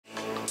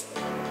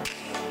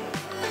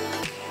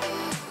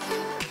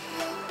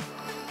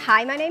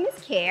Hi, my name is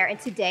Kerre, and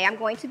today I'm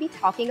going to be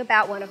talking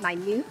about one of my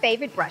new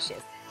favorite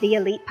brushes, the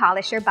Elite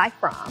Polisher by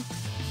Fromm.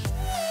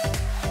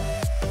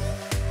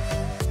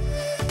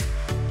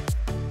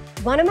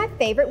 One of my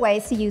favorite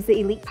ways to use the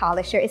Elite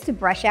Polisher is to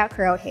brush out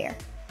curled hair.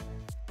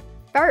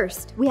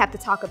 First, we have to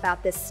talk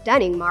about this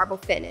stunning marble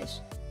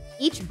finish.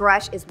 Each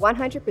brush is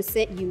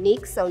 100%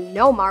 unique, so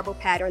no marble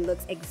pattern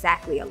looks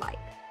exactly alike.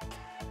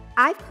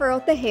 I've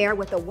curled the hair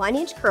with a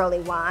 1-inch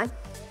curling wand.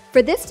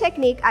 For this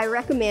technique, I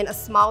recommend a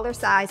smaller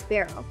size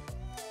barrel.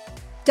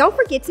 Don't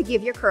forget to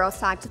give your curls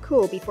time to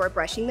cool before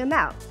brushing them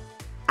out.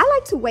 I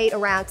like to wait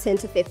around 10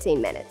 to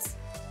 15 minutes.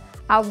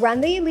 I'll run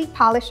the Elite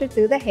Polisher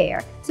through the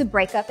hair to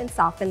break up and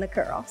soften the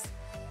curls.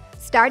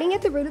 Starting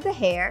at the root of the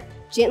hair,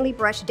 gently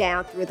brush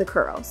down through the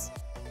curls.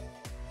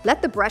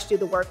 Let the brush do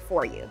the work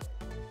for you.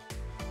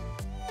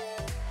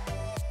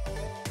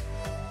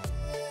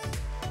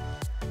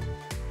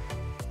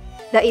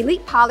 The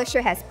Elite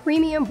Polisher has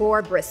premium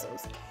boar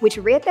bristles, which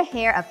rid the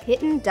hair of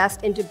hidden dust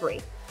and debris,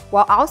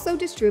 while also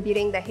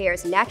distributing the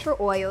hair's natural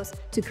oils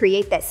to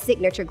create that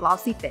signature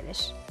glossy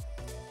finish.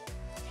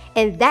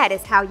 And that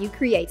is how you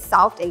create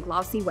soft and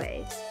glossy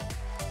waves.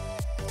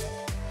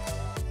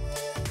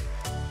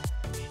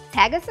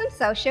 Tag us on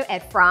social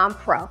at Fromm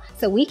Pro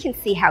so we can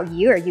see how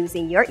you're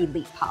using your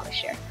Elite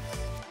Polisher.